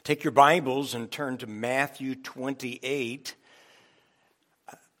Take your Bibles and turn to Matthew 28.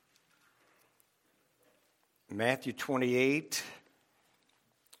 Matthew 28,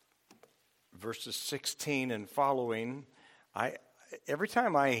 verses 16 and following. Every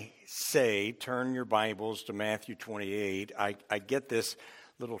time I say turn your Bibles to Matthew 28, I get this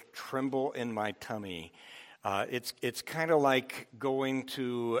little tremble in my tummy. It's kind of like going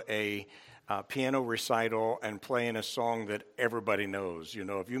to a piano recital and playing a song that everybody knows. You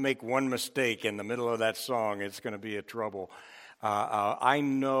know, if you make one mistake in the middle of that song, it's going to be a trouble. I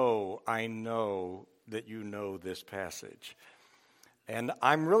know that you know this passage. And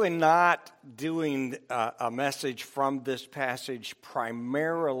I'm really not doing a message from this passage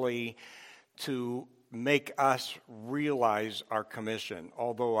primarily to make us realize our commission,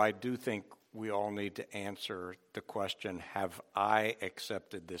 although I do think we all need to answer the question, have I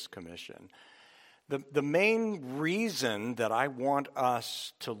accepted this commission? The main reason that I want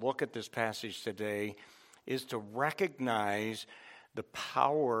us to look at this passage today is to recognize the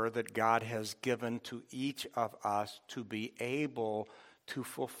power that God has given to each of us to be able to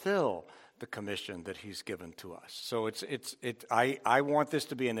fulfill the commission that He's given to us. So I want this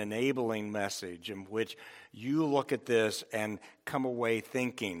to be an enabling message in which you look at this and come away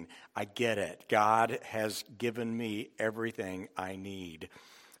thinking, I get it. God has given me everything I need.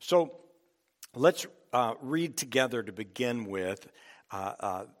 So let's read together to begin with.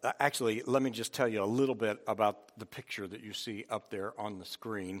 Actually, let me just tell you a little bit about the picture that you see up there on the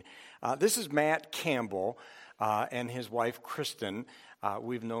screen. This is Matt Campbell and his wife, Kristen.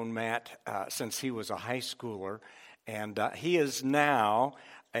 We've known Matt since he was a high schooler, and he is now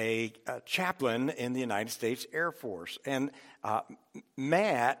a chaplain in the United States Air Force. And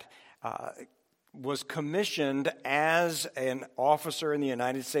Matt was commissioned as an officer in the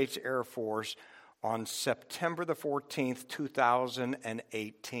United States Air Force on September the 14th,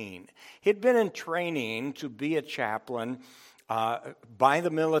 2018. He'd been in training to be a chaplain by the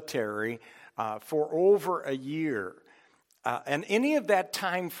military for over a year. And any of that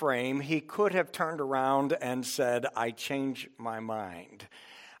time frame, he could have turned around and said, I changed my mind.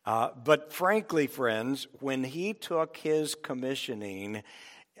 But frankly, friends, when he took his commissioning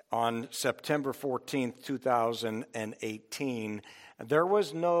on September 14th, 2018, there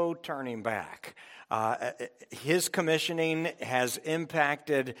was no turning back. His commissioning has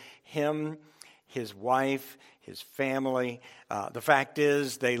impacted him, his wife, his family. The fact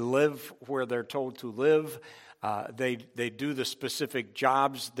is, they live where they're told to live. They do the specific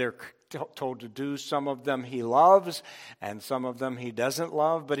jobs they're told to do. Some of them he loves, and some of them he doesn't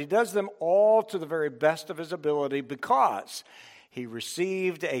love. But he does them all to the very best of his ability because he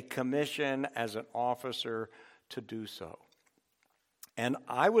received a commission as an officer to do so. And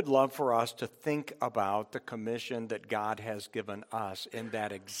I would love for us to think about the commission that God has given us in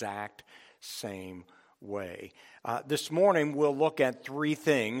that exact same way. This morning, we'll look at three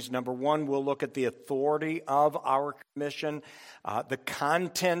things. Number one, we'll look at the authority of our commission, the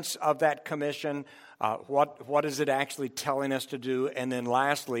contents of that commission, what is it actually telling us to do, and then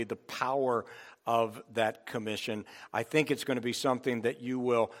lastly, the power of that commission. I think it's going to be something that you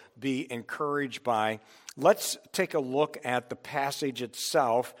will be encouraged by. Let's take a look at the passage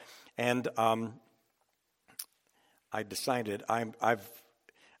itself, and I decided I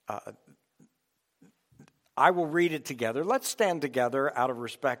will read it together. Let's stand together out of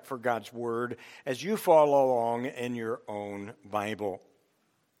respect for God's word as you follow along in your own Bible.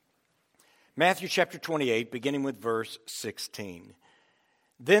 Matthew chapter 28, beginning with verse 16.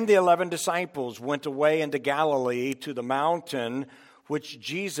 Then the 11 disciples went away into Galilee to the mountain which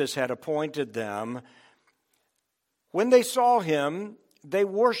Jesus had appointed them. When they saw him, they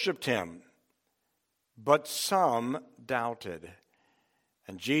worshipped him, but some doubted.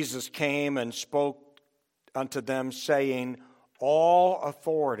 And Jesus came and spoke unto them, saying, all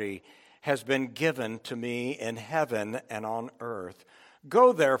authority has been given to me in heaven and on earth.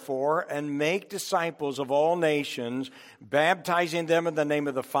 Go, therefore, and make disciples of all nations, baptizing them in the name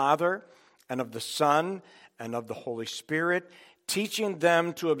of the Father, and of the Son, and of the Holy Spirit, teaching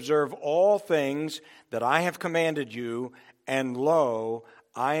them to observe all things that I have commanded you, and lo,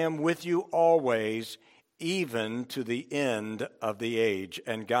 I am with you always, even to the end of the age.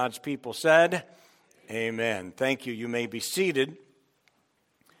 And God's people said, Amen. Thank you. You may be seated.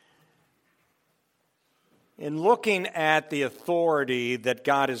 In looking at the authority that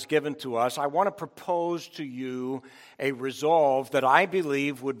God has given to us, I want to propose to you a resolve that I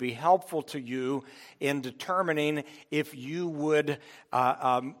believe would be helpful to you in determining if you would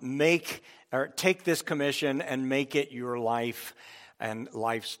take this commission and make it your life and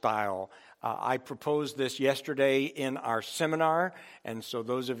lifestyle. I proposed this yesterday in our seminar, and so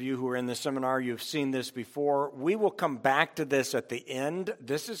those of you who are in the seminar, you've seen this before. We will come back to this at the end.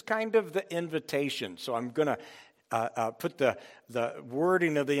 This is kind of the invitation, so I'm going to put the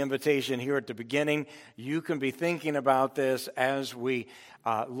wording of the invitation here at the beginning. You can be thinking about this as we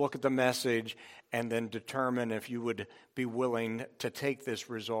look at the message and then determine if you would be willing to take this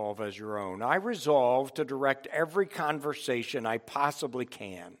resolve as your own. I resolve to direct every conversation I possibly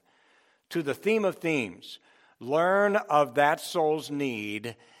can to the theme of themes. Learn of that soul's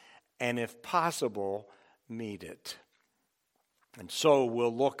need and, if possible, meet it. And so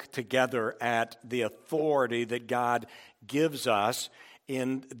we'll look together at the authority that God gives us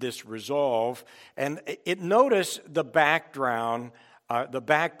in this resolve. And notice the backdrop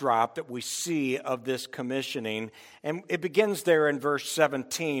that we see of this commissioning. And it begins there in verse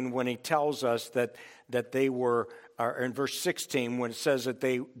 17 when he tells us that they were, or in verse 16 when it says that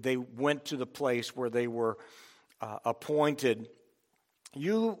they went to the place where they were appointed.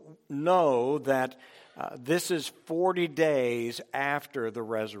 You know that this is 40 days after the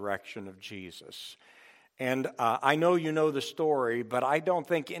resurrection of Jesus. And I know you know the story, but I don't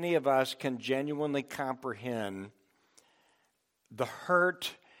think any of us can genuinely comprehend the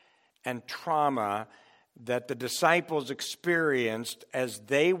hurt and trauma that the disciples experienced as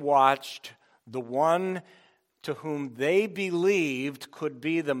they watched the one to whom they believed could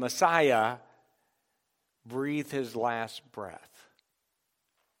be the Messiah breathe his last breath.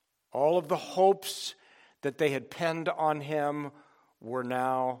 All of the hopes that they had pinned on him were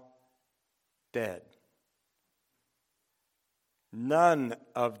now dead. None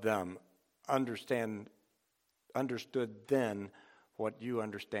of them understood then what you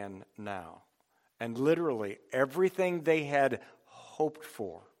understand now. And literally everything they had hoped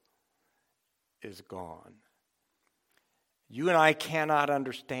for is gone. You and I cannot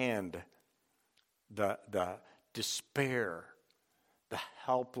understand the despair, the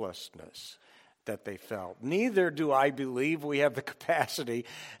helplessness that they felt. Neither do I believe we have the capacity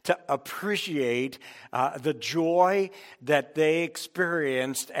to appreciate the joy that they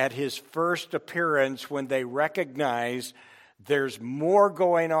experienced at his first appearance when they recognized there's more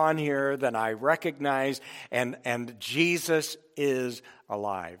going on here than I recognize, and Jesus is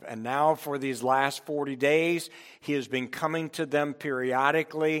alive. And now for these last 40 days, he has been coming to them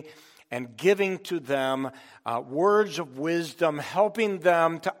periodically and giving to them words of wisdom, helping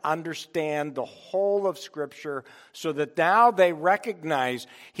them to understand the whole of Scripture so that now they recognize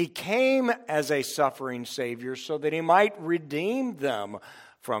he came as a suffering Savior so that he might redeem them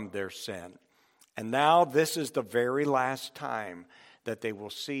from their sin. And now this is the very last time that they will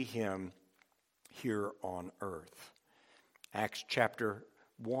see him here on earth. Acts chapter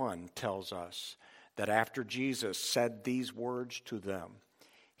 1 tells us that after Jesus said these words to them,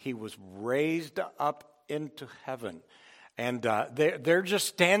 he was raised up into heaven. And they're just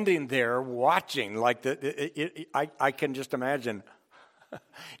standing there watching. Like I can just imagine,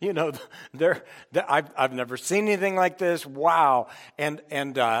 I've never seen anything like this. Wow. And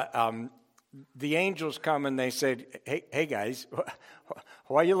the angels come and they said, hey guys,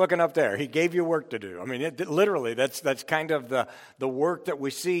 why are you looking up there? He gave you work to do. I mean, literally, that's kind of the work that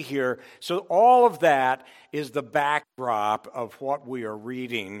we see here. So all of that is the backdrop of what we are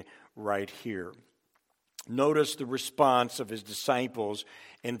reading right here. Notice the response of his disciples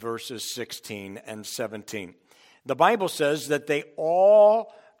in verses 16 and 17. The Bible says that they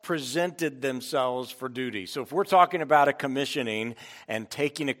all presented themselves for duty. So if we're talking about a commissioning and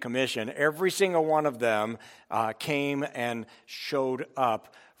taking a commission, every single one of them came and showed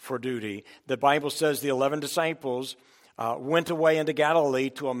up for duty. The Bible says the 11 disciples went away into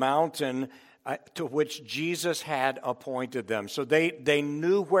Galilee to a mountain to which Jesus had appointed them. So they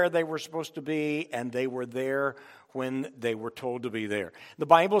knew where they were supposed to be, and they were there when they were told to be there. The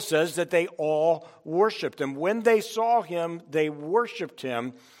Bible says that they all worshiped him. When they saw him, they worshiped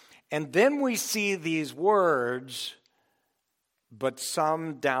him. And then we see these words, but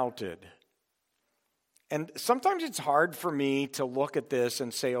some doubted. And sometimes it's hard for me to look at this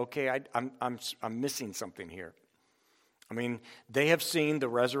and say, okay, I'm missing something here. I mean, they have seen the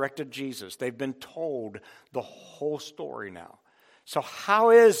resurrected Jesus. They've been told the whole story now. So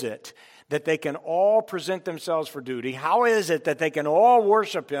how is it that they can all present themselves for duty? How is it that they can all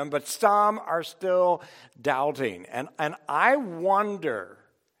worship him, but some are still doubting? And I wonder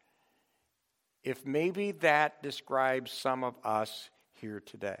if maybe that describes some of us here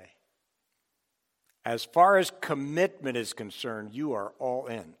today. As far as commitment is concerned, you are all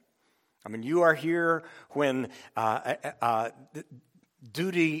in. I mean, you are here when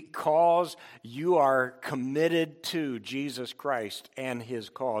duty calls, you are committed to Jesus Christ and his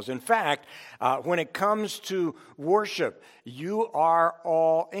cause. In fact, when it comes to worship, you are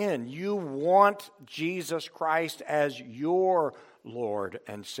all in. You want Jesus Christ as your Lord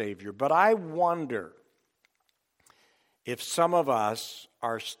and Savior. But I wonder if some of us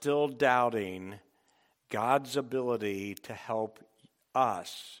are still doubting God's ability to help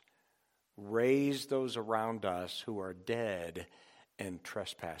us raise those around us who are dead in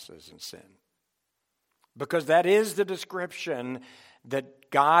trespasses and sin. Because that is the description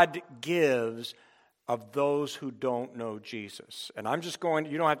that God gives of those who don't know Jesus. And I'm just going,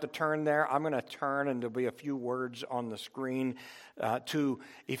 you don't have to turn there. I'm going to turn, and there'll be a few words on the screen, to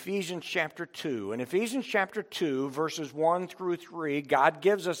Ephesians chapter 2. In Ephesians chapter 2, verses 1 through 3, God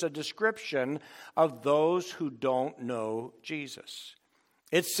gives us a description of those who don't know Jesus.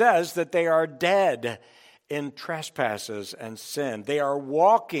 It says that they are dead in trespasses and sin. They are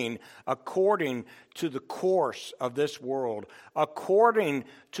walking according to the course of this world, according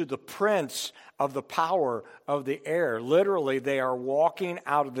to the prince of the power of the air. Literally, they are walking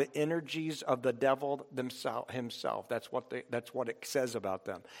out of the energies of the devil himself. That's what it says about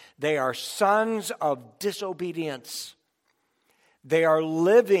them. They are sons of disobedience. They are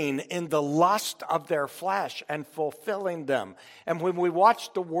living in the lust of their flesh and fulfilling them. And when we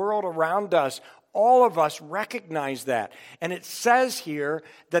watch the world around us, all of us recognize that. And it says here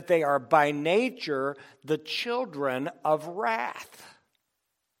that they are by nature the children of wrath.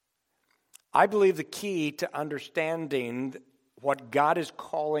 I believe the key to understanding what God is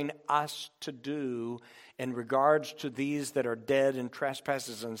calling us to do in regards to these that are dead in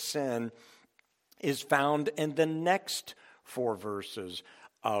trespasses and sin is found in the next 4 verses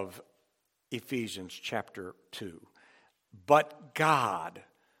of Ephesians chapter 2. But God,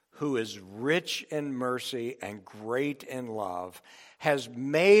 who is rich in mercy and great in love, has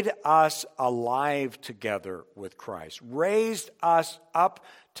made us alive together with Christ, raised us up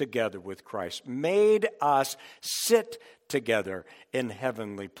together with Christ, made us sit together in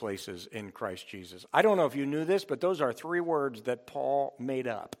heavenly places in Christ Jesus. I don't know if you knew this, but those are 3 words that Paul made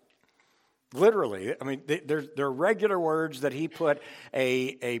up. Literally, I mean, they're regular words that he put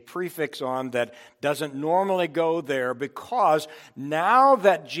a prefix on that doesn't normally go there, because now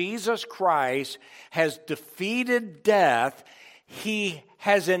that Jesus Christ has defeated death, he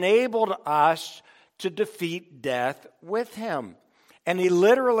has enabled us to defeat death with him. And he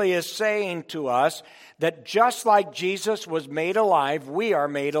literally is saying to us that just like Jesus was made alive, we are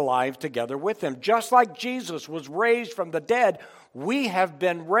made alive together with him. Just like Jesus was raised from the dead, we have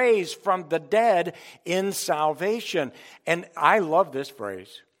been raised from the dead in salvation. And I love this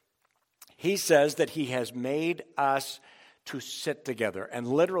phrase. He says that he has made us to sit together. And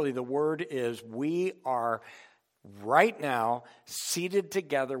literally the word is we are right now seated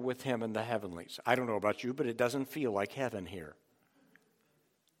together with him in the heavenlies. I don't know about you, but it doesn't feel like heaven here.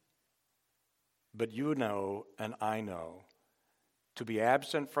 But you know, and I know, to be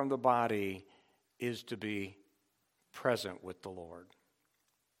absent from the body is to be present with the Lord.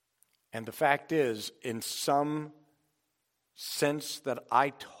 And the fact is, in some sense that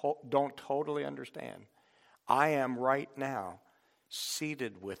I don't totally understand, I am right now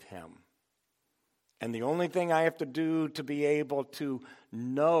seated with him. And the only thing I have to do to be able to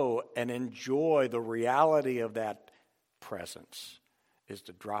know and enjoy the reality of that presence is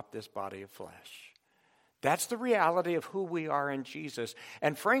to drop this body of flesh. That's the reality of who we are in Jesus.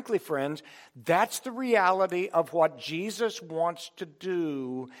 And frankly, friends, that's the reality of what Jesus wants to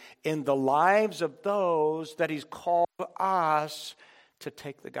do in the lives of those that he's called us to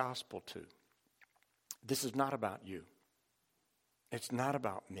take the gospel to. This is not about you. It's not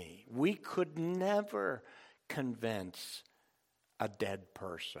about me. We could never convince a dead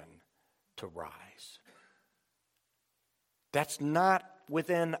person to rise. That's not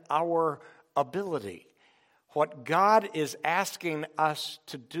within our ability. What God is asking us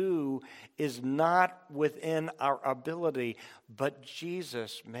to do is not within our ability, but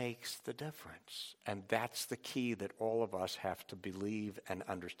Jesus makes the difference. And that's the key that all of us have to believe and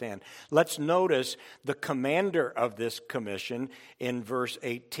understand. Let's notice the commander of this commission in verse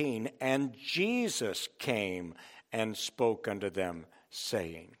 18. And Jesus came and spoke unto them,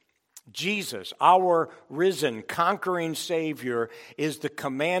 saying. Jesus, our risen, conquering Savior, is the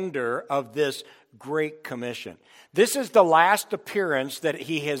commander of this Great Commission. This is the last appearance that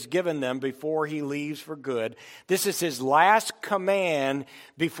he has given them before he leaves for good. This is his last command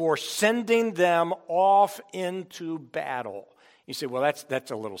before sending them off into battle. You say, well,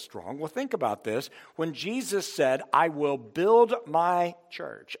 that's a little strong. Well, think about this. When Jesus said, I will build my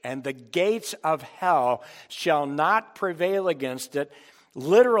church, and the gates of hell shall not prevail against it,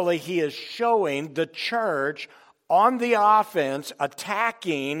 literally, he is showing the church on the offense,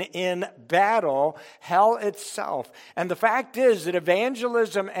 attacking in battle hell itself. And the fact is that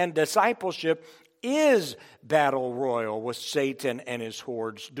evangelism and discipleship is battle royal with Satan and his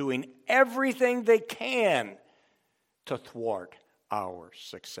hordes, doing everything they can to thwart our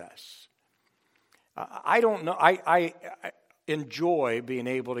success. I don't know. I enjoy being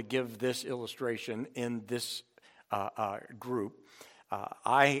able to give this illustration in this group.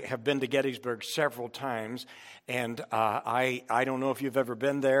 I have been to Gettysburg several times, and I don't know if you've ever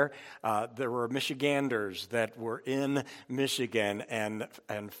been there. There were Michiganders that were in Michigan and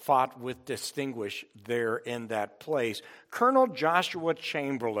fought with distinguish there in that place. Colonel Joshua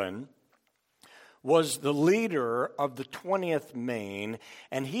Chamberlain was the leader of the 20th Maine,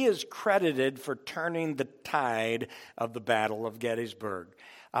 and he is credited for turning the tide of the Battle of Gettysburg.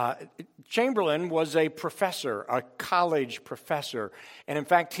 Chamberlain was a professor, a college professor, and in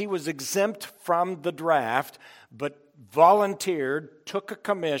fact, he was exempt from the draft, but volunteered, took a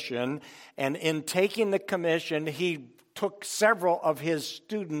commission, and in taking the commission, he took several of his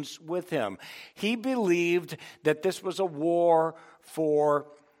students with him. He believed that this was a war for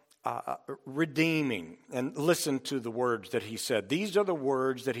redeeming. And listen to the words that he said. These are the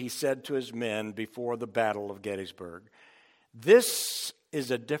words that he said to his men before the Battle of Gettysburg. This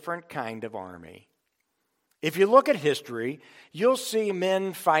is a different kind of army. If you look at history, you'll see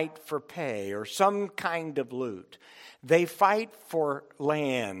men fight for pay or some kind of loot. They fight for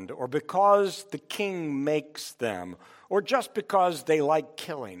land or because the king makes them or just because they like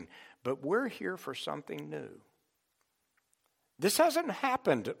killing. But we're here for something new. This hasn't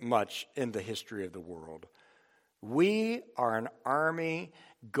happened much in the history of the world. We are an army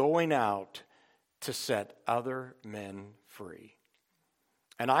going out to set other men free.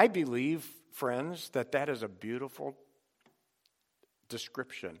 And I believe, friends, that is a beautiful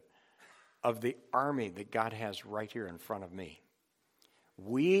description of the army that God has right here in front of me.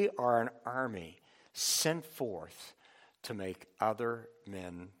 We are an army sent forth to make other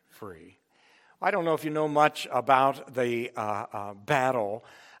men free. I don't know if you know much about the battle,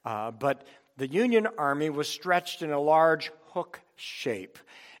 but the Union Army was stretched in a large hook shape.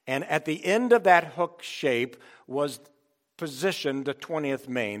 And at the end of that hook shape was positioned the 20th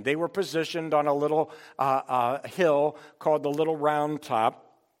Maine. They were positioned on a little hill called the Little Round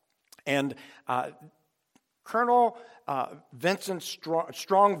Top. And Colonel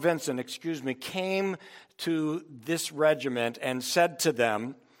Strong Vincent, came to this regiment and said to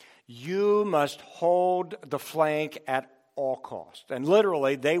them, you must hold the flank at all costs. And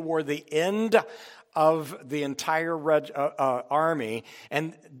literally, they were the end of the entire army.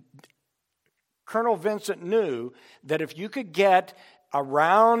 And Colonel Vincent knew that if you could get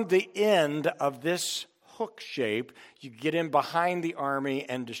around the end of this hook shape, you get in behind the army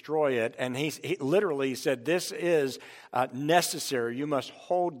and destroy it. And he literally said, this is necessary. You must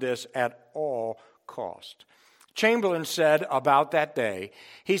hold this at all cost. Chamberlain said about that day,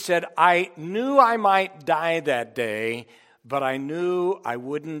 he said, I knew I might die that day, but I knew I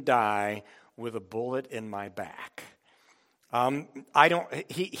wouldn't die with a bullet in my back. And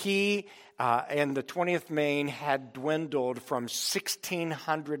the 20th Maine had dwindled from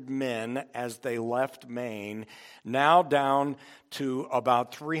 1,600 men as they left Maine, now down to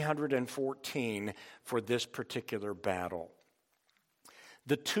about 314 for this particular battle.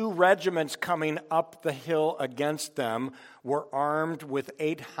 The two regiments coming up the hill against them were armed with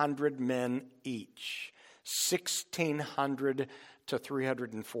 800 men each, 1,600 to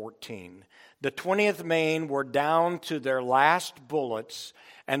 314. The 20th Maine were down to their last bullets,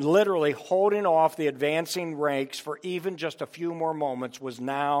 and literally holding off the advancing ranks for even just a few more moments was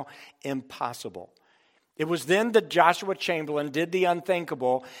now impossible. It was then that Joshua Chamberlain did the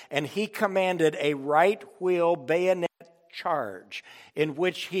unthinkable, and he commanded a right wheel bayonet charge in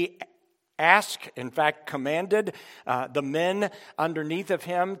which he commanded the men underneath of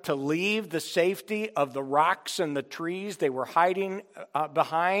him to leave the safety of the rocks and the trees they were hiding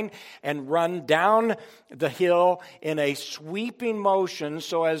behind and run down the hill in a sweeping motion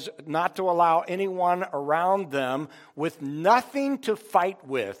so as not to allow anyone around them with nothing to fight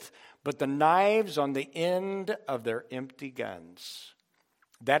with but the knives on the end of their empty guns.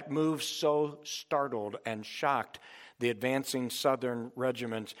 That move so startled and shocked the advancing Southern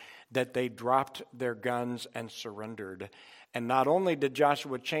regiments that they dropped their guns and surrendered. And not only did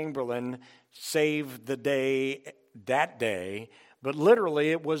Joshua Chamberlain save the day that day, But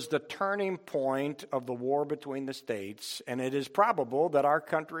literally, it was the turning point of the war between the states, and it is probable that our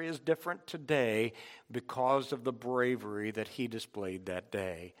country is different today because of the bravery that he displayed that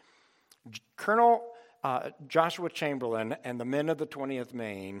day. Colonel Joshua Chamberlain and the men of the 20th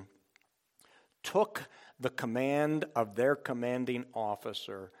Maine took the command of their commanding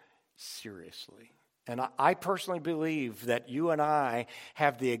officer seriously. And I personally believe that you and I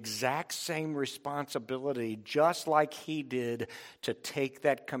have the exact same responsibility, just like he did, to take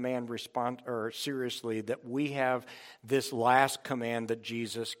that command seriously, that we have this last command that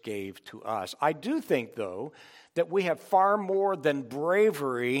Jesus gave to us. I do think, though, that we have far more than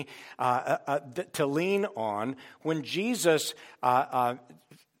bravery to lean on. When Jesus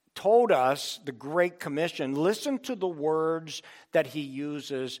told us the Great Commission, listen to the words that he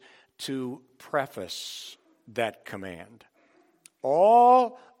uses to preface that command.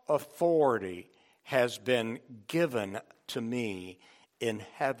 All authority has been given to me in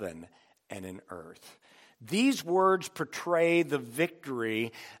heaven and in earth. These words portray the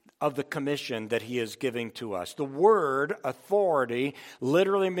victory of the commission that he is giving to us. The word authority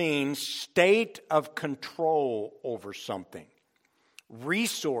literally means state of control over something,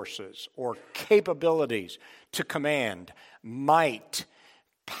 resources or capabilities to command, might,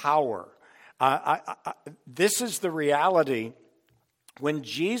 power. This is the reality. When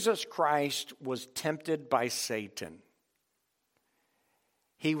Jesus Christ was tempted by Satan,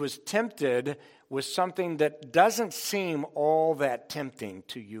 he was tempted with something that doesn't seem all that tempting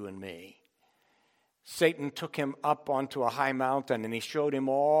to you and me. Satan took him up onto a high mountain and he showed him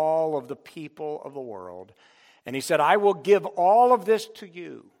all of the people of the world. And he said, I will give all of this to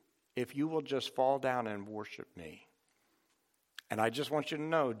you if you will just fall down and worship me. And I just want you to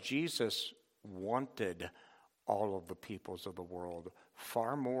know, Jesus wanted all of the peoples of the world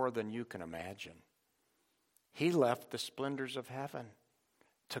far more than you can imagine. He left the splendors of heaven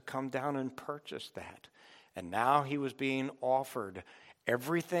to come down and purchase that. And now he was being offered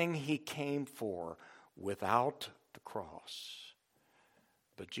everything he came for without the cross.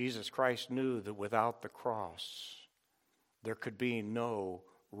 But Jesus Christ knew that without the cross, there could be no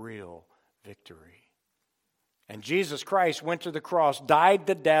real victory. And Jesus Christ went to the cross, died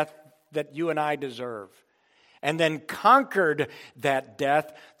the death that you and I deserve, and then conquered that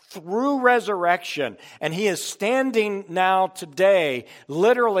death through resurrection. And he is standing now today,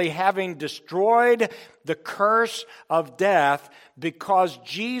 literally having destroyed the curse of death, because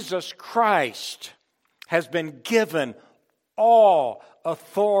Jesus Christ has been given all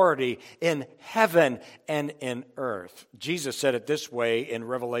authority in heaven and in earth. Jesus said it this way in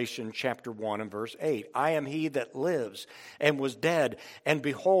Revelation chapter 1 and verse 8. I am he that lives and was dead, and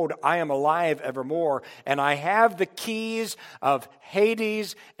behold, I am alive evermore, and I have the keys of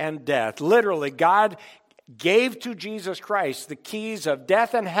Hades and death. Literally, God gave to Jesus Christ the keys of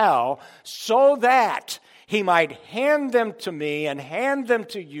death and hell so that he might hand them to me and hand them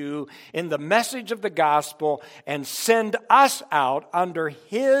to you in the message of the gospel, and send us out under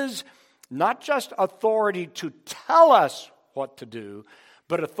his, not just authority to tell us what to do,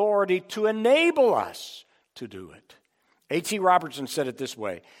 but authority to enable us to do it. A.T. Robertson said it this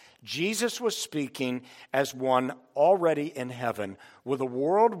way: Jesus was speaking as one already in heaven with a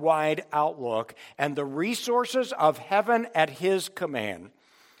worldwide outlook and the resources of heaven at his command.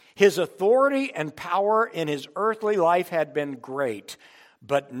 His authority and power in his earthly life had been great,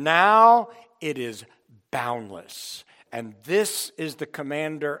 but now it is boundless. And this is the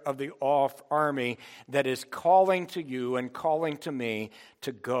commander of the army that is calling to you and calling to me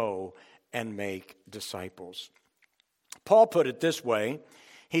to go and make disciples. Paul put it this way.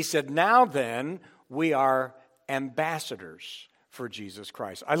 He said, now then, we are ambassadors for Jesus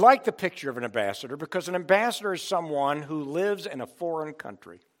Christ. I like the picture of an ambassador because an ambassador is someone who lives in a foreign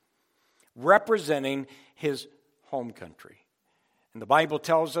country, representing his home country. And the Bible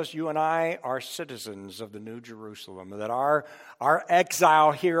tells us you and I are citizens of the New Jerusalem, that our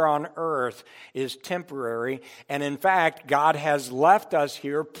exile here on earth is temporary. And in fact, God has left us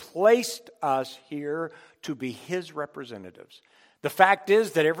here, placed us here to be his representatives. The fact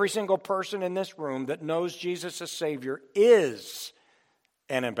is that every single person in this room that knows Jesus as Savior is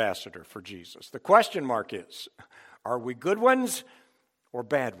an ambassador for Jesus. The question mark is, are we good ones or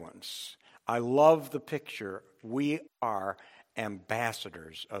bad ones? I love the picture. We are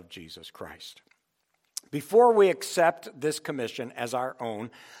ambassadors of Jesus Christ. Before we accept this commission as our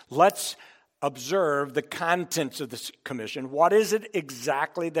own, let's observe the contents of this commission. What is it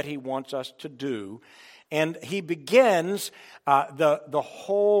exactly that he wants us to do? And he begins the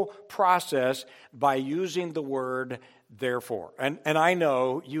whole process by using the word therefore. And I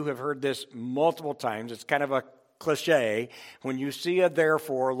know you have heard this multiple times. It's kind of a cliche. When you see a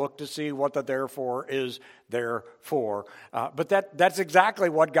therefore, look to see what the therefore is there for. But that's exactly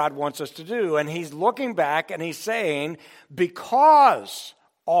what God wants us to do. And he's looking back and he's saying, because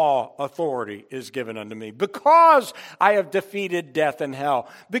all authority is given unto me, because I have defeated death and hell,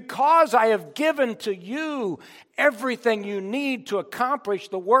 because I have given to you everything you need to accomplish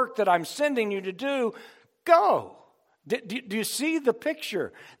the work that I'm sending you to do, go. Do you see the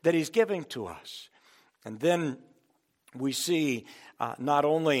picture that he's giving to us? And then we see not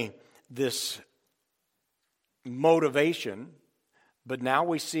only this motivation, but now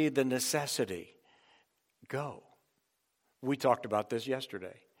we see the necessity. Go. We talked about this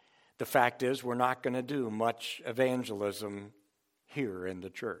yesterday. The fact is, we're not going to do much evangelism here in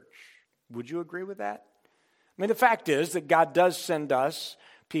the church. Would you agree with that? I mean, the fact is that God does send us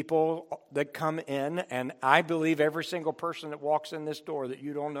people that come in, and I believe every single person that walks in this door that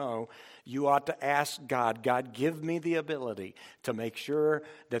you don't know, you ought to ask God, God, give me the ability to make sure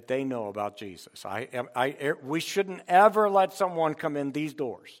that they know about Jesus. We shouldn't ever let someone come in these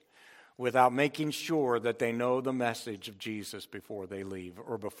doors without making sure that they know the message of Jesus before they leave,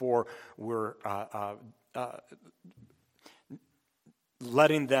 or before we're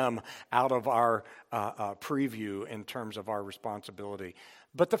letting them out of our preview in terms of our responsibility.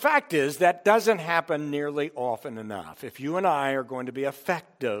 But the fact is, that doesn't happen nearly often enough. If you and I are going to be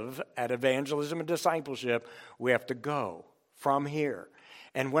effective at evangelism and discipleship, we have to go from here.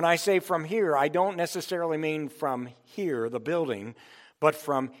 And when I say from here, I don't necessarily mean from here, the building, but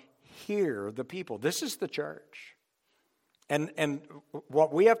from here, the people. This is the church. And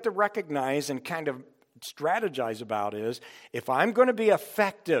what we have to recognize and kind of strategize about is, if I'm going to be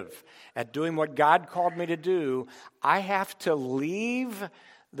effective at doing what God called me to do, I have to leave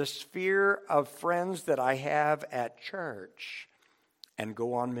the sphere of friends that I have at church and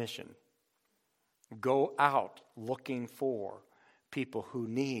go on mission. Go out looking for people who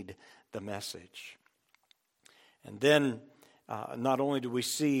need the message. And then not only do we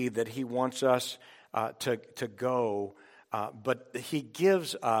see that he wants us to go, but he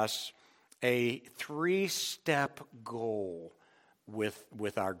gives us a 3-step goal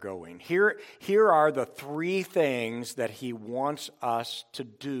with our going. Here are the 3 things that he wants us to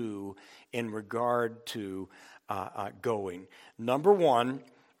do in regard to going. Number 1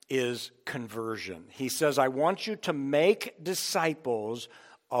 is conversion. He says, I want you to make disciples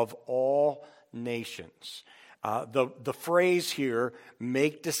of all nations. The phrase here,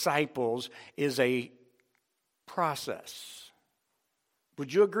 make disciples, is a process.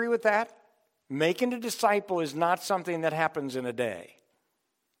 Would you agree with that? Making a disciple is not something that happens in a day.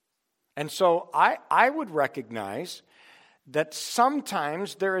 And so I would recognize that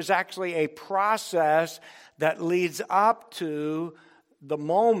sometimes there is actually a process that leads up to the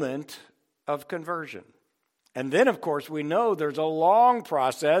moment of conversion. And then, of course, we know there's a long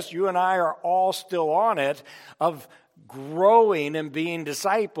process, you and I are all still on it, of growing and being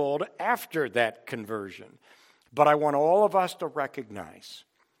discipled after that conversion. But I want all of us to recognize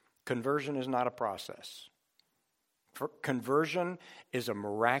conversion is not a process. Conversion is a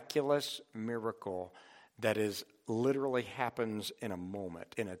miraculous miracle that is literally happens in a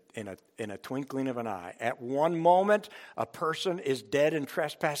moment, in a twinkling of an eye. At one moment, a person is dead in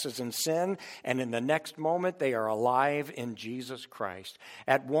trespasses and sin, and in the next moment, they are alive in Jesus Christ.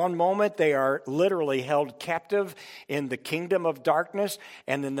 At one moment, they are literally held captive in the kingdom of darkness,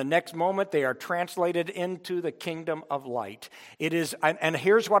 and in the next moment, they are translated into the kingdom of light. It is, and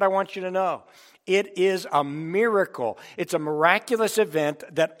here's what I want you to know. It is a miracle. It's a miraculous event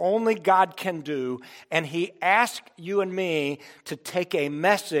that only God can do. And he asked you and me to take a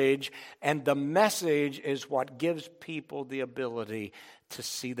message, and the message is what gives people the ability to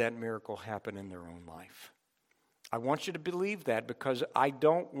see that miracle happen in their own life. I want you to believe that, because I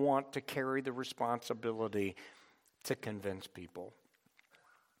don't want to carry the responsibility to convince people.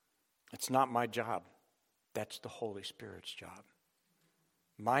 It's not my job. That's the Holy Spirit's job.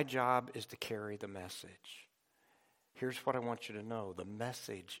 My job is to carry the message. Here's what I want you to know. The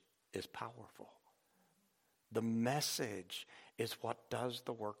message is powerful. The message is what does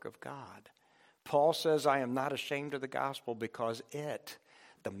the work of God. Paul says, I am not ashamed of the gospel, because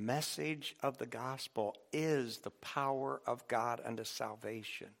the message of the gospel, is the power of God unto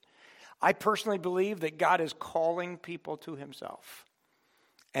salvation. I personally believe that God is calling people to himself,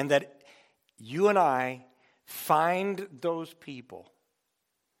 and that you and I find those people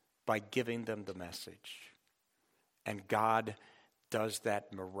by giving them the message. And God does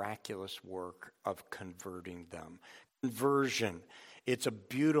that miraculous work of converting them. Conversion, it's a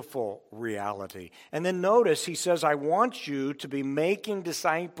beautiful reality. And then notice he says, I want you to be making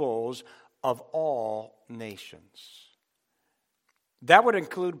disciples of all nations. That would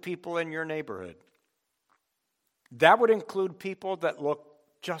include people in your neighborhood. That would include people that look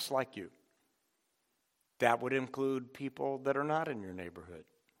just like you. That would include people that are not in your neighborhood.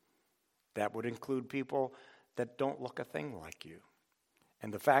 That would include people that don't look a thing like you.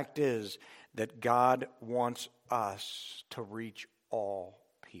 And the fact is that God wants us to reach all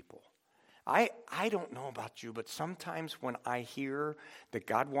people. I don't know about you, but sometimes when I hear that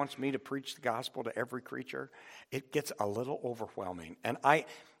God wants me to preach the gospel to every creature, it gets a little overwhelming. And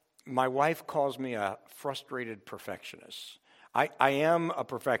my wife calls me a frustrated perfectionist. I am a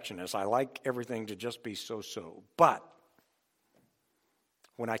perfectionist. I like everything to just be so-so. But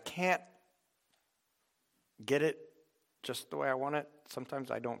when I can't get it just the way I want it,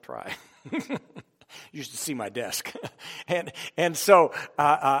 sometimes I don't try. You used to see my desk. and so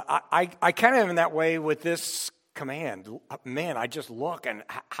I kind of am in that way with this command. Man, I just look and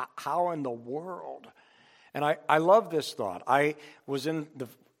how in the world? And I love this thought. I was in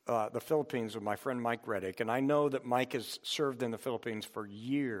the Philippines with my friend Mike Reddick, and I know that Mike has served in the Philippines for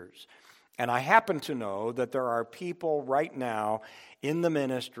years. And I happen to know that there are people right now in the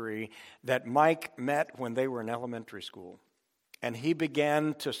ministry that Mike met when they were in elementary school. And he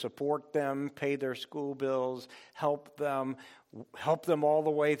began to support them, pay their school bills, help them all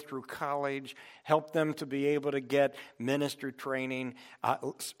the way through college, help them to be able to get ministry training.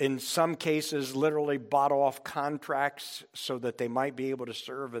 In some cases, literally bought off contracts so that they might be able to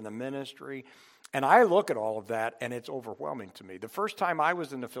serve in the ministry. And I look at all of that, and it's overwhelming to me. The first time I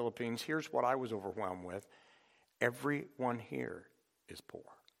was in the Philippines, here's what I was overwhelmed with. Everyone here is poor.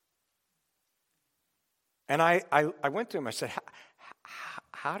 And I went to him, I said,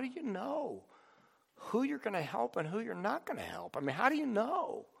 how do you know who you're going to help and who you're not going to help? I mean, how do you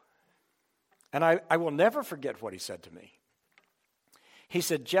know? And I will never forget what he said to me. He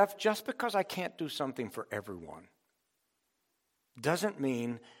said, Jeff, just because I can't do something for everyone doesn't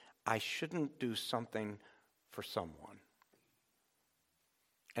mean I shouldn't do something for someone.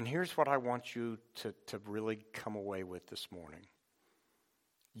 And here's what I want you to really come away with this morning.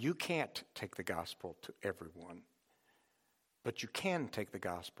 You can't take the gospel to everyone, but you can take the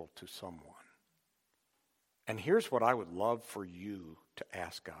gospel to someone. And here's what I would love for you to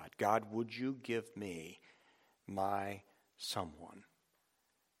ask God. God, would you give me my someone?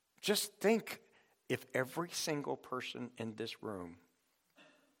 Just think if every single person in this room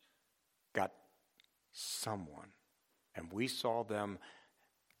got someone and we saw them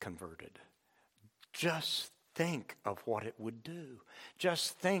converted. Just think of what it would do.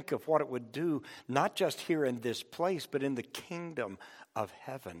 Just think of what it would do, not just here in this place, but in the kingdom of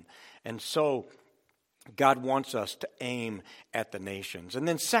heaven. And so God wants us to aim at the nations. And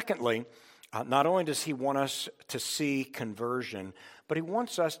then secondly, not only does he want us to see conversion, but he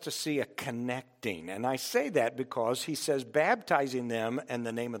wants us to see a connecting. And I say that because he says baptizing them in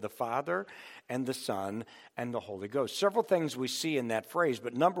the name of the Father and the Son and the Holy Ghost. Several things we see in that phrase,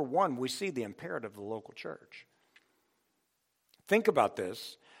 but number one, we see the imperative of the local church. Think about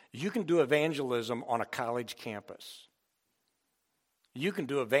this. You can do evangelism on a college campus. You can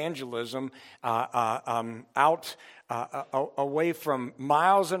do evangelism out away from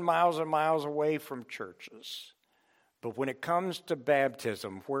miles and miles and miles away from churches. But when it comes to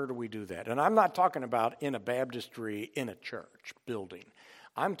baptism, where do we do that? And I'm not talking about in a baptistry in a church building.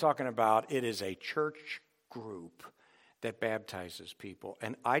 I'm talking about it is a church group that baptizes people.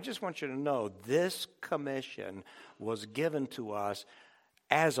 And I just want you to know this commission was given to us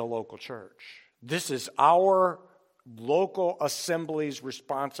as a local church. This is our local assembly's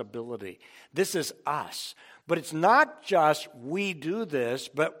responsibility. This is us. But it's not just we do this,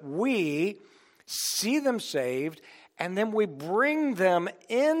 but we see them saved and then we bring them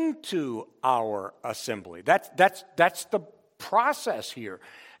into our assembly. That's the process here.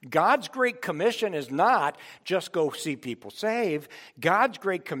 God's Great Commission is not just go see people saved. God's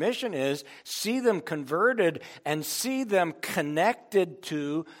Great Commission is see them converted and see them connected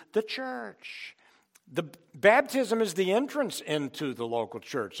to the church. The baptism is the entrance into the local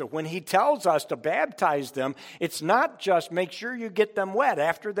church. So when he tells us to baptize them, it's not just make sure you get them wet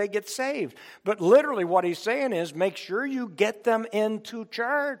after they get saved. But literally what he's saying is make sure you get them into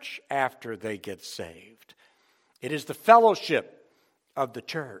church after they get saved. It is the fellowship of the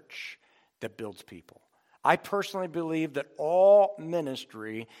church that builds people. I personally believe that all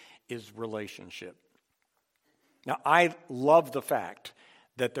ministry is relationship. Now, I love the fact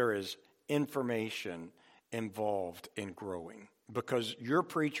that there is information involved in growing because your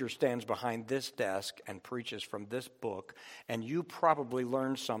preacher stands behind this desk and preaches from this book, and you probably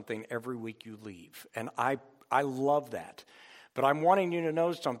learn something every week you leave. And I love that. But I'm wanting you to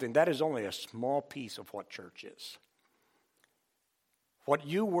know something. That is only a small piece of what church is. What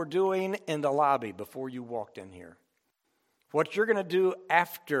you were doing in the lobby before you walked in here. What you're going to do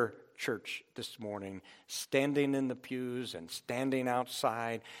after church this morning, standing in the pews and standing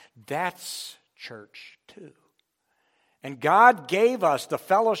outside, that's church too. And God gave us the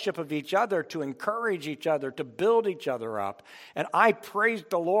fellowship of each other to encourage each other, to build each other up. And I praise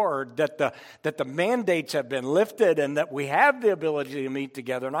the Lord that the mandates have been lifted and that we have the ability to meet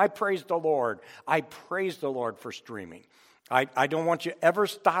together. And I praise the Lord. I praise the Lord for streaming. I don't want you to ever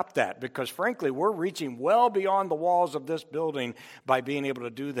stop that because, frankly, we're reaching well beyond the walls of this building by being able to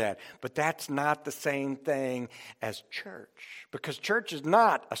do that. But that's not the same thing as church because church is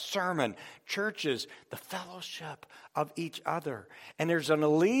not a sermon. Church is the fellowship of each other. And there's an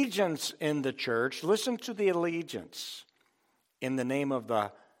allegiance in the church. Listen to the allegiance. In the name of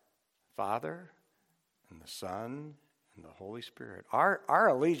the Father and the Son and the Holy Spirit. Our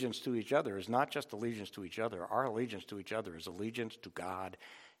allegiance to each other is not just allegiance to each other. Our allegiance to each other is allegiance to God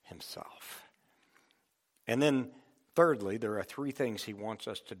Himself. And then, thirdly, there are three things He wants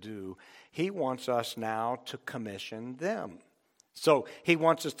us to do. He wants us now to commission them. So He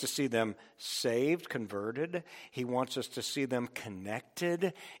wants us to see them saved, converted. He wants us to see them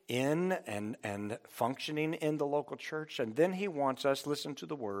connected in and functioning in the local church. And then He wants us, listen to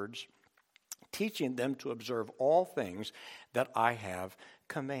the words, teaching them to observe all things that I have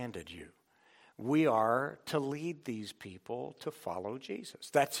commanded you. We are to lead these people to follow Jesus.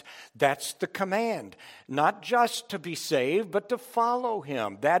 That's the command. Not just to be saved, but to follow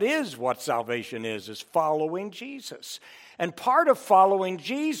Him. That is what salvation is following Jesus. And part of following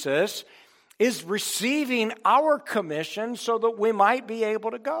Jesus is receiving our commission so that we might be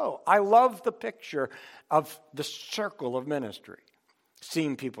able to go. I love the picture of the circle of ministry.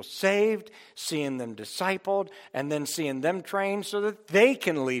 Seeing people saved, seeing them discipled, and then seeing them trained so that they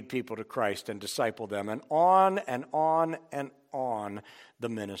can lead people to Christ and disciple them. And on and on and on the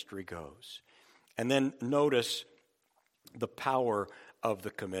ministry goes. And then notice the power of the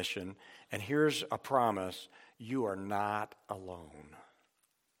commission. And here's a promise: you are not alone.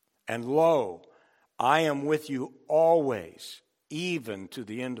 And lo, I am with you always, even to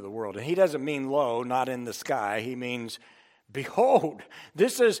the end of the world. And He doesn't mean lo, not in the sky. He means behold.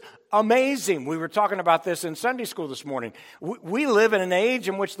 This is amazing. We were talking about this in Sunday school this morning. We live in an age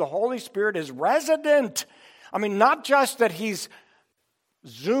in which the Holy Spirit is resident. I mean, not just that He's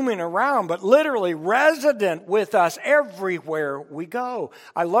zooming around, but literally resident with us everywhere we go.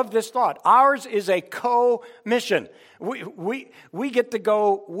 I love this thought. Ours is a co-mission. We get to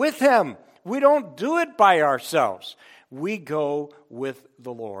go with Him. We don't do it by ourselves. We go with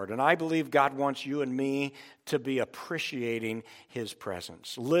the Lord. And I believe God wants you and me to be appreciating His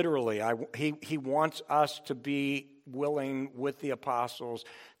presence. Literally, He wants us to be willing with the apostles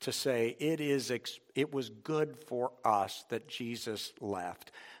to say, it was good for us that Jesus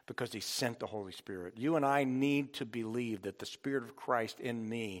left because He sent the Holy Spirit. You and I need to believe that the Spirit of Christ in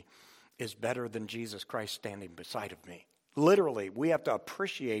me is better than Jesus Christ standing beside of me. Literally, we have to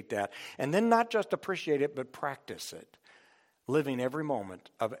appreciate that. And then not just appreciate it, but practice it. Living every moment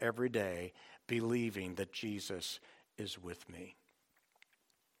of every day, believing that Jesus is with me.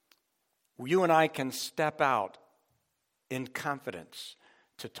 You and I can step out in confidence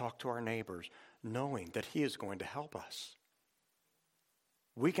to talk to our neighbors, knowing that He is going to help us.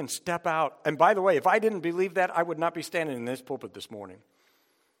 We can step out. And by the way, if I didn't believe that, I would not be standing in this pulpit this morning.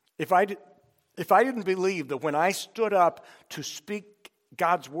 If I didn't believe that when I stood up to speak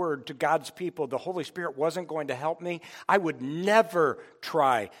God's word to God's people, the Holy Spirit wasn't going to help me, I would never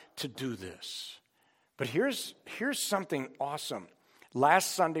try to do this. But here's something awesome.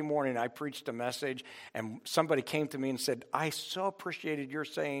 Last Sunday morning, I preached a message, and somebody came to me and said, I so appreciated your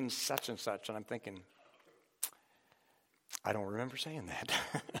saying such and such. And I'm thinking, I don't remember saying that.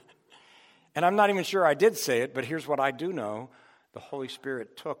 And I'm not even sure I did say it, but here's what I do know. The Holy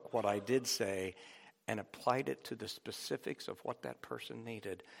Spirit took what I did say and applied it to the specifics of what that person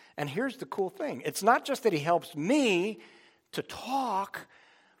needed. And here's the cool thing. It's not just that He helps me to talk,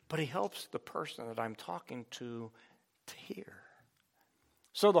 but He helps the person that I'm talking to hear.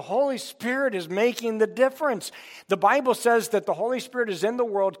 So the Holy Spirit is making the difference. The Bible says that the Holy Spirit is in the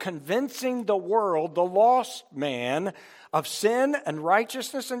world convincing the world, the lost man, of sin and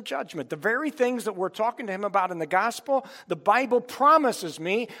righteousness and judgment. The very things that we're talking to him about in the gospel, the Bible promises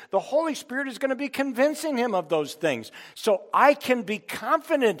me the Holy Spirit is going to be convincing him of those things. So I can be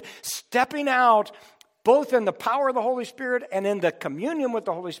confident stepping out both in the power of the Holy Spirit and in the communion with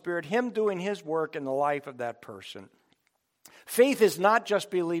the Holy Spirit, Him doing His work in the life of that person. Faith is not just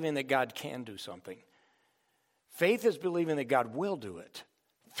believing that God can do something. Faith is believing that God will do it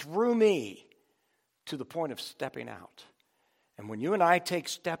through me to the point of stepping out. And when you and I take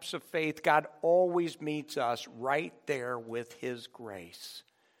steps of faith, God always meets us right there with his grace.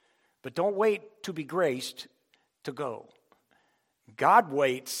 But don't wait to be graced to go. God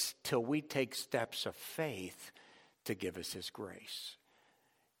waits till we take steps of faith to give us his grace.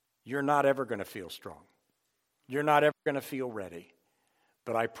 You're not ever going to feel strong. You're not ever going to feel ready.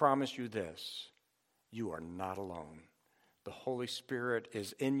 But I promise you this, you are not alone. The Holy Spirit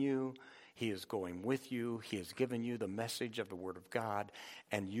is in you. He is going with you. He has given you the message of the Word of God,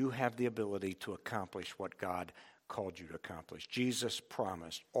 and you have the ability to accomplish what God called you to accomplish. Jesus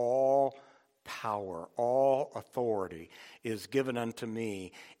promised, all power, all authority is given unto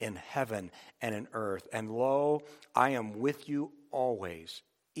me in heaven and in earth. And lo, I am with you always,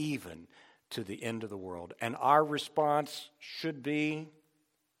 even to the end of the world. And our response should be,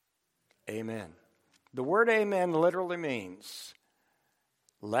 amen. The word amen literally means,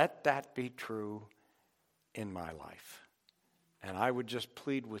 let that be true in my life. And I would just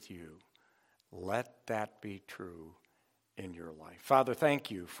plead with you, let that be true in your life. Father, thank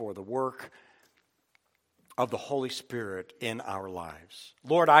you for the work of the Holy Spirit in our lives.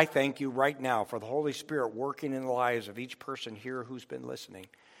 Lord, I thank you right now for the Holy Spirit working in the lives of each person here who's been listening.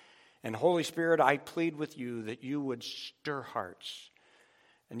 And Holy Spirit, I plead with you that you would stir hearts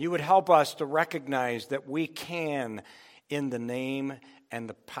and you would help us to recognize that we can in the name and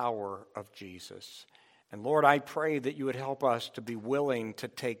the power of Jesus. And Lord, I pray that you would help us to be willing to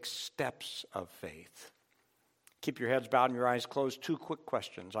take steps of faith. Keep your heads bowed and your eyes closed. 2 quick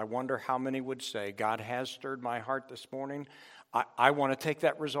questions. I wonder how many would say, God has stirred my heart this morning. I want to take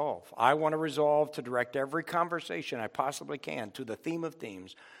that resolve. I want to resolve to direct every conversation I possibly can to the theme of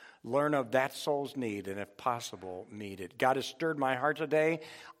themes. Learn of that soul's need and, if possible, meet it. God has stirred my heart today.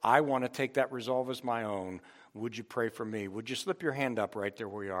 I want to take that resolve as my own. Would you pray for me? Would you slip your hand up right there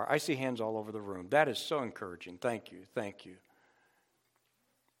where you are? I see hands all over the room. That is so encouraging. Thank you. Thank you.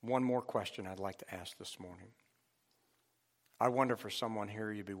 One more question I'd like to ask this morning. I wonder for someone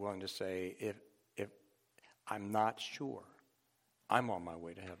here you'd be willing to say, if I'm not sure, I'm on my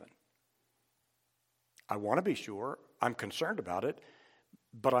way to heaven. I want to be sure. I'm concerned about it,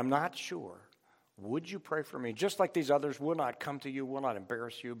 but I'm not sure. Would you pray for me? Just like these others will not come to you, will not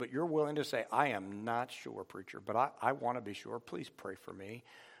embarrass you, but you're willing to say, I am not sure, preacher, but I want to be sure. Please pray for me.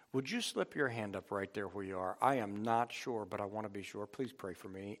 Would you slip your hand up right there where you are? I am not sure, but I want to be sure. Please pray for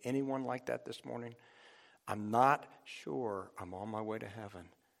me. Anyone like that this morning? I'm not sure I'm on my way to heaven,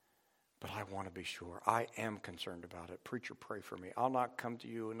 but I want to be sure. I am concerned about it. Preacher, pray for me. I'll not come to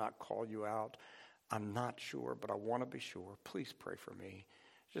you and not call you out. I'm not sure, but I want to be sure. Please pray for me.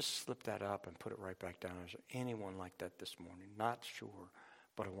 Just slip that up and put it right back down. Is there anyone like that this morning? Not sure,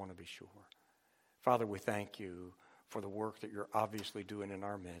 but I want to be sure. Father, we thank you for the work that you're obviously doing in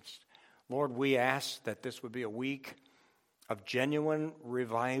our midst. Lord, we ask that this would be a week of genuine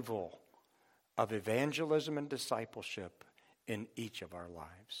revival, of evangelism and discipleship in each of our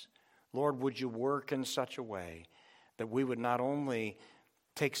lives. Lord, would you work in such a way that we would not only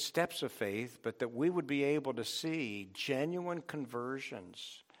take steps of faith, but that we would be able to see genuine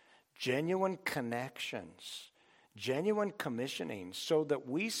conversions, genuine connections, genuine commissioning, so that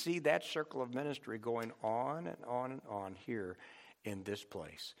we see that circle of ministry going on and on and on here in this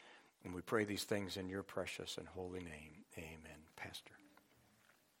place. And we pray these things in your precious and holy name. Amen.